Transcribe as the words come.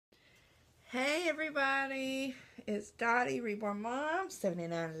Hey everybody, it's Dottie, Reborn Mom,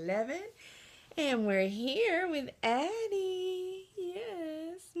 7911, and we're here with Addy.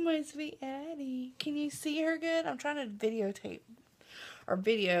 Yes, my sweet Addy. Can you see her good? I'm trying to videotape, or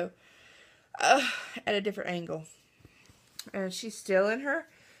video, at a different angle. And she's still in her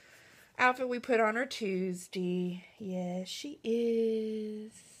outfit we put on her Tuesday. Yes, she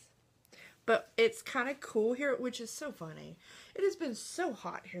is. But it's kind of cool here, which is so funny. It has been so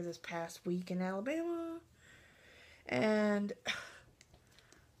hot here this past week in Alabama. And,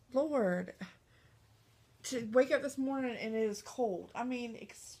 Lord, to wake up this morning and it is cold. I mean,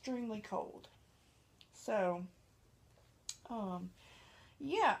 extremely cold. So,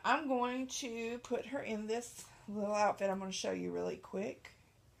 yeah, I'm going to put her in this little outfit I'm going to show you really quick.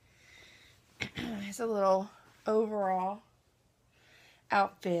 It's a little overall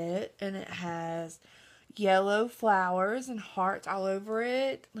outfit, and it has yellow flowers and hearts all over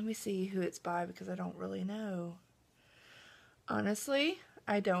it. Let me see who it's by because I don't really know. Honestly,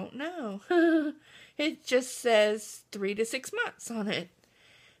 I don't know. It just says 3 to 6 months on it.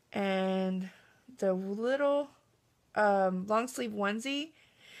 And the little long sleeve onesie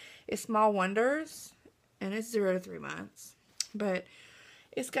is Small Wonders, and it's 0 to 3 months. But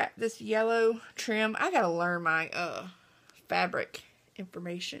it's got this yellow trim. I gotta learn my fabric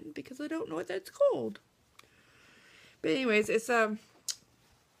information because I don't know what that's called. But anyways, it's a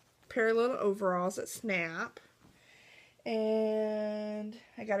pair of little overalls that snap. And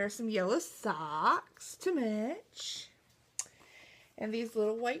I got her some yellow socks to match. And these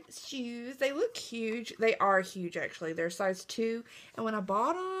little white shoes. They look huge. They are huge, actually. They're size 2. And when I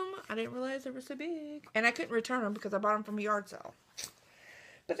bought them, I didn't realize they were so big. And I couldn't return them because I bought them from a yard sale.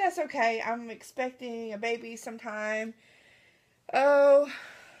 But that's okay. I'm expecting a baby sometime. Oh,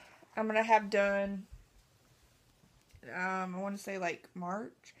 I'm going to have done, I want to say like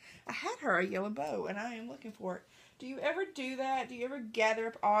March. I had her a yellow bow, and I am looking for it. Do you ever do that? Do you ever gather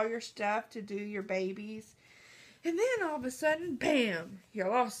up all your stuff to do your babies? And then all of a sudden, bam, you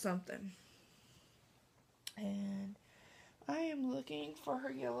lost something. And I am looking for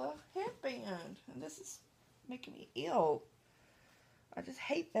her yellow headband. And this is making me ill. I just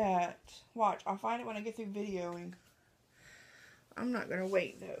hate that. Watch, I'll find it when I get through videoing. I'm not going to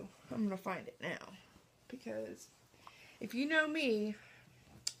wait, though. I'm going to find it now. Because if you know me,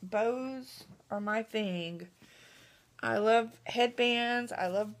 bows are my thing. I love headbands. I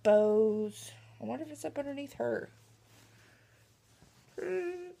love bows. I wonder if it's up underneath her.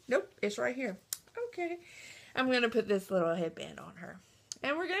 Nope, it's right here. Okay. I'm going to put this little headband on her.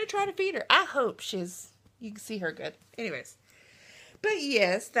 And we're going to try to feed her. I hope you can see her good. Anyways. But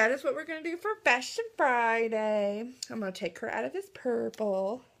yes, that is what we're going to do for Fashion Friday. I'm going to take her out of this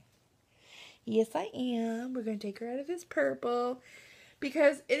purple. Yes, I am. We're going to take her out of this purple.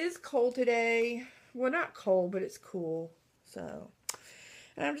 Because it is cold today. Well, not cold, but it's cool. So,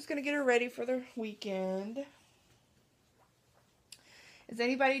 and I'm just going to get her ready for the weekend. Is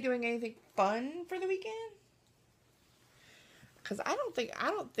anybody doing anything fun for the weekend? Because I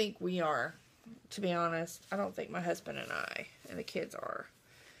don't think we are. To be honest, I don't think my husband and I and the kids are.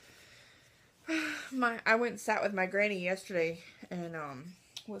 I went and sat with my granny yesterday and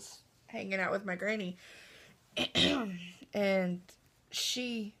was hanging out with my granny. And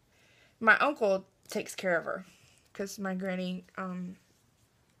my uncle takes care of her because my granny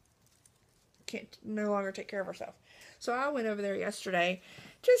can't no longer take care of herself. So I went over there yesterday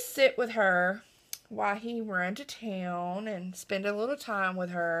to sit with her while he ran to town and spend a little time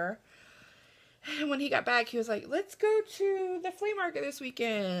with her. And when he got back, he was like, let's go to the flea market this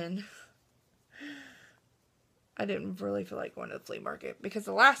weekend. I didn't really feel like going to the flea market because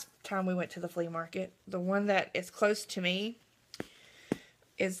the last time we went to the flea market, the one that is close to me,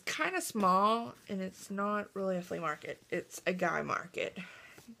 is kind of small, and it's not really a flea market. It's a guy market.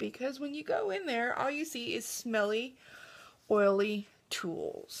 Because when you go in there, all you see is smelly, oily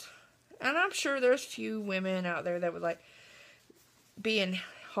tools. And I'm sure there's few women out there that would like be in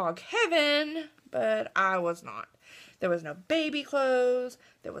hog heaven, but I was not. There was no baby clothes.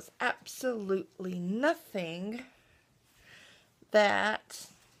 There was absolutely nothing that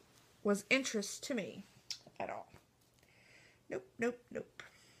was interest to me at all. Nope, nope, nope.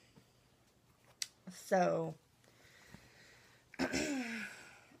 So,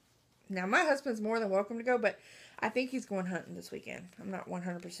 now my husband's more than welcome to go, but I think he's going hunting this weekend. I'm not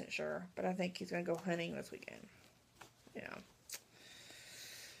 100% sure, but I think he's going to go hunting this weekend. Yeah.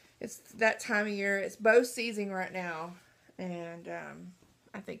 It's that time of year. It's bow season right now, and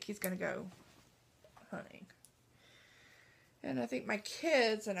I think he's going to go hunting. And I think my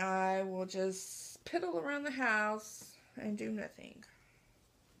kids and I will just piddle around the house and do nothing.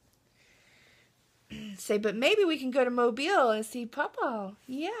 say, but maybe we can go to Mobile and see Papa.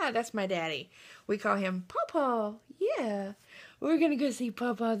 Yeah, that's my daddy. We call him Papa. Yeah, we're going to go see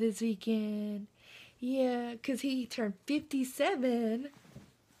Papa this weekend. Yeah, because he turned 57.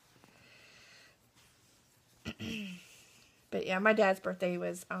 But yeah, my dad's birthday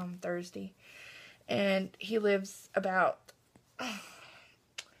was Thursday. And he lives about,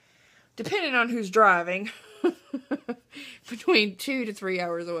 depending on who's driving, between 2 to 3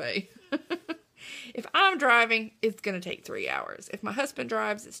 hours away. If I'm driving, it's going to take 3 hours. If my husband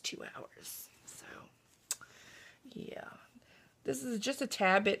drives, it's 2 hours. So, yeah. This is just a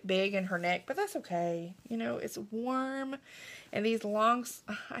tad bit big in her neck, but that's okay. You know, it's warm. And these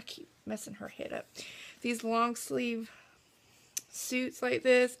I keep messing her head up. These long sleeve suits like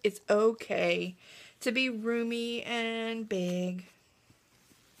this, it's okay to be roomy and big.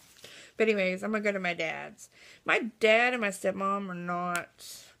 But anyways, I'm going to go to my dad's. My dad and my stepmom are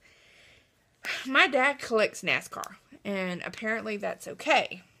not... My dad collects NASCAR, and apparently that's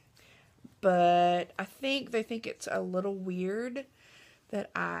okay. But I think they think it's a little weird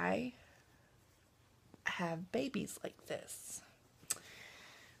that I have babies like this.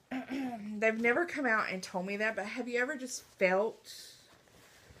 They've never come out and told me that, but have you ever just felt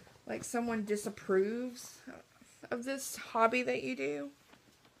like someone disapproves of this hobby that you do?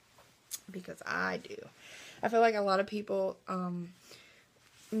 Because I do. I feel like a lot of people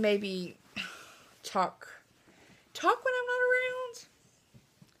maybe talk when I'm not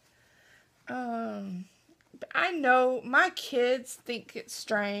around. But I know my kids think it's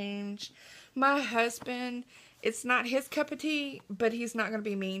strange. My husband, it's not his cup of tea, but he's not going to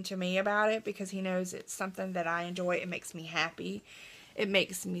be mean to me about it because he knows it's something that I enjoy. It makes me happy. It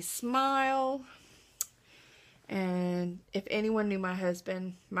makes me smile. And if anyone knew my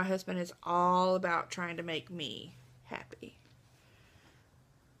husband is all about trying to make me happy.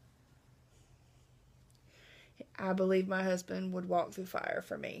 I believe my husband would walk through fire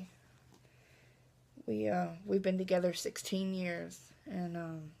for me. We've been together 16 years, and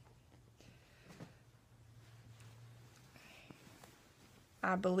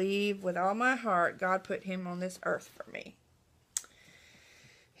I believe with all my heart God put him on this earth for me.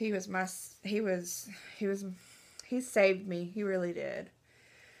 He saved me. He really did.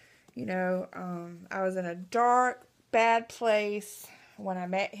 You know, I was in a dark, bad place when I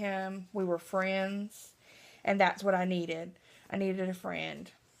met him. We were friends, and that's what I needed. I needed a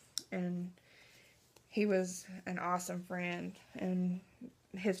friend, and he was an awesome friend, and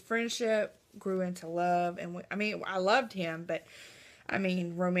his friendship grew into love, and I loved him, but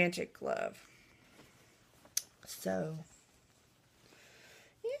romantic love. So,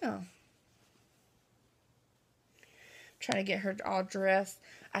 yeah. Trying to get her all dressed.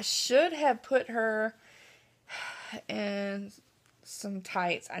 I should have put her in some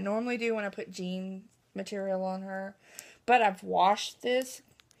tights. I normally do when I put jean material on her, but I've washed this,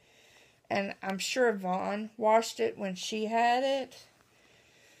 and I'm sure Vaughn washed it when she had it.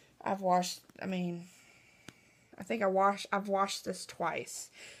 I've washed this twice.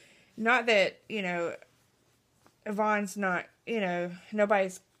 Not that, Vaughn's not,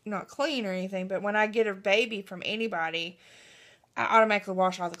 nobody's not clean or anything, but when I get a baby from anybody, I automatically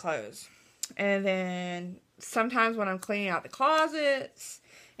wash all the clothes. And then sometimes when I'm cleaning out the closets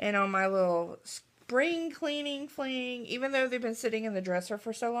and on my little spring cleaning fling, even though they've been sitting in the dresser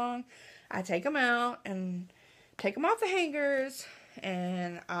for so long, I take them out and take them off the hangers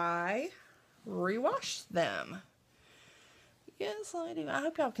and I rewash them. Yes, I do. I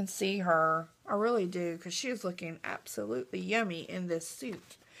hope y'all can see her. I really do, because she is looking absolutely yummy in this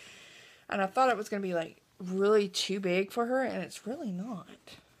suit. And I thought it was going to be like really too big for her, and it's really not.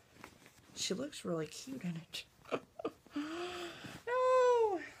 She looks really cute in it.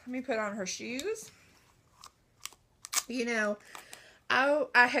 No, let me put on her shoes. I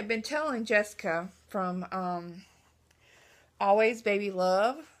have been telling Jessica from Always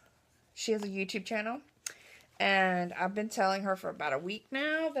Babyluv. She has a YouTube channel. And I've been telling her for about a week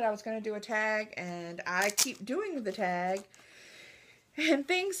now that I was going to do a tag. And I keep doing the tag. And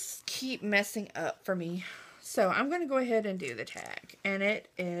things keep messing up for me. So I'm going to go ahead and do the tag. And it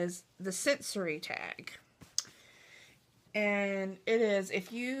is the sensory tag. And it is,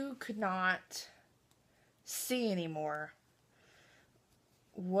 if you could not see anymore,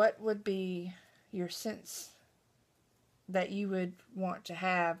 what would be your sense that you would want to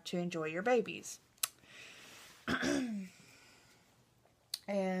have to enjoy your babies?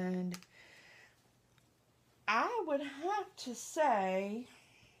 And I would have to say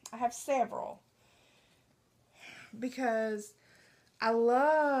I have several, because I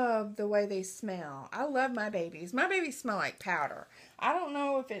love the way they smell. I love my babies. My babies smell like powder. I don't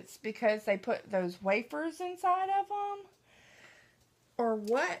know if it's because they put those wafers inside of them or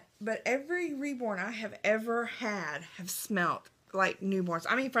what, but every reborn I have ever had have smelled like newborns.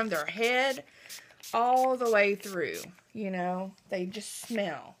 I mean, from their head all the way through, you know, they just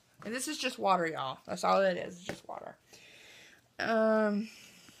smell. And this is just water, y'all. That's all it is, just water. I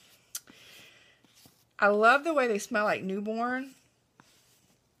love the way they smell like newborn.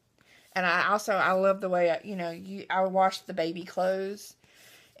 And I love the way, you know, I wash the baby clothes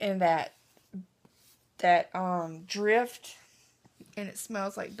in that drift, and it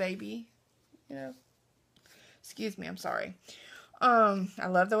smells like baby, you know. Excuse me, I'm sorry. I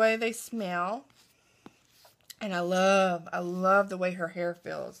love the way they smell, and I love the way her hair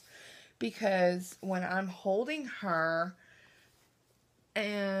feels, because when I'm holding her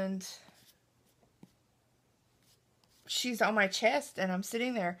and she's on my chest and I'm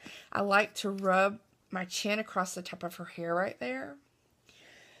sitting there, I like to rub my chin across the top of her hair right there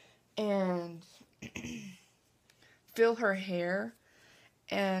and feel her hair.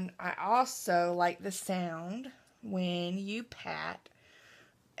 And I also like the sound when you pat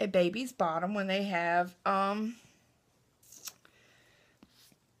a baby's bottom when they have a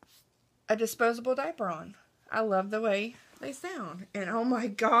disposable diaper on. I love the way they sound. And oh my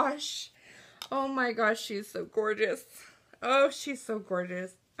gosh, she's so gorgeous. Oh, she's so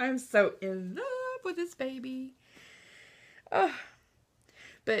gorgeous. I'm so in love with this baby. Oh.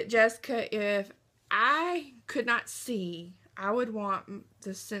 But Jessica, if I could not see, I would want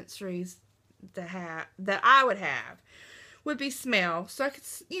the sensories that I would have would be smell, so I could,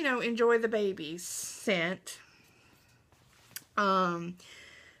 you know, enjoy the baby's scent.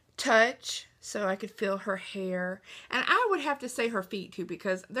 Touch, so I could feel her hair. And I would have to say her feet too,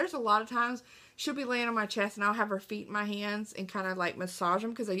 because there's a lot of times she'll be laying on my chest and I'll have her feet in my hands and kind of like massage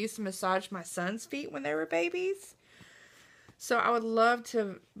them, because I used to massage my son's feet when they were babies. So I would love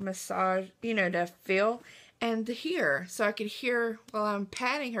to massage, you know, to feel and to hear, so I could hear while I'm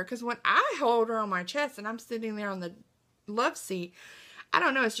patting her. Because when I hold her on my chest and I'm sitting there on the love seat, I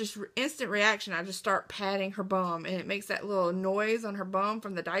don't know, it's just instant reaction. I just start patting her bum, and it makes that little noise on her bum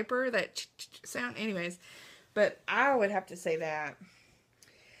from the diaper, that sound. Anyways, but I would have to say that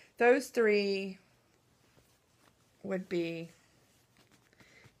those three would be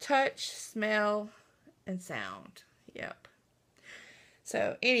touch, smell, and sound. Yep.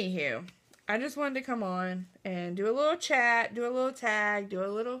 So, anywho, I just wanted to come on and do a little chat, do a little tag, do a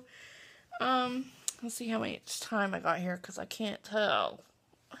little, let's see how much time I got here, because I can't tell.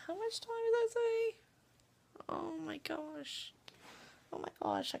 How much time did I say? Oh my gosh. Oh my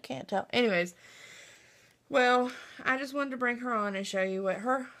gosh, I can't tell. Anyways, well, I just wanted to bring her on and show you what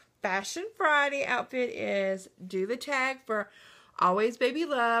her Fashion Friday outfit is. Do the tag for Always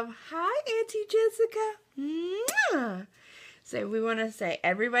Babyluv. Hi, Auntie Jessica. Mwah! So we want to say,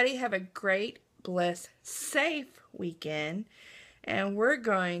 everybody have a great, blessed, safe weekend. And we're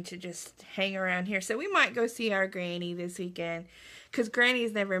going to just hang around here. So we might go see our Granny this weekend, because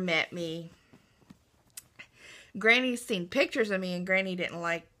Granny's never met me. Granny's seen pictures of me, and Granny didn't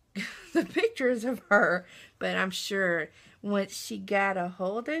like the pictures of her. But I'm sure once she got a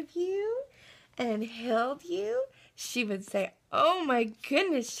hold of you and held you, she would say, oh my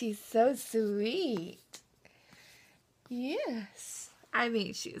goodness, she's so sweet. Yes. I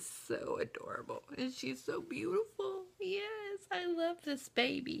think she's so adorable. And she's so beautiful. Yes, I love this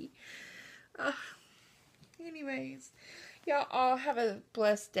baby. Anyways, y'all all have a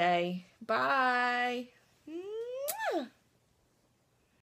blessed day. Bye.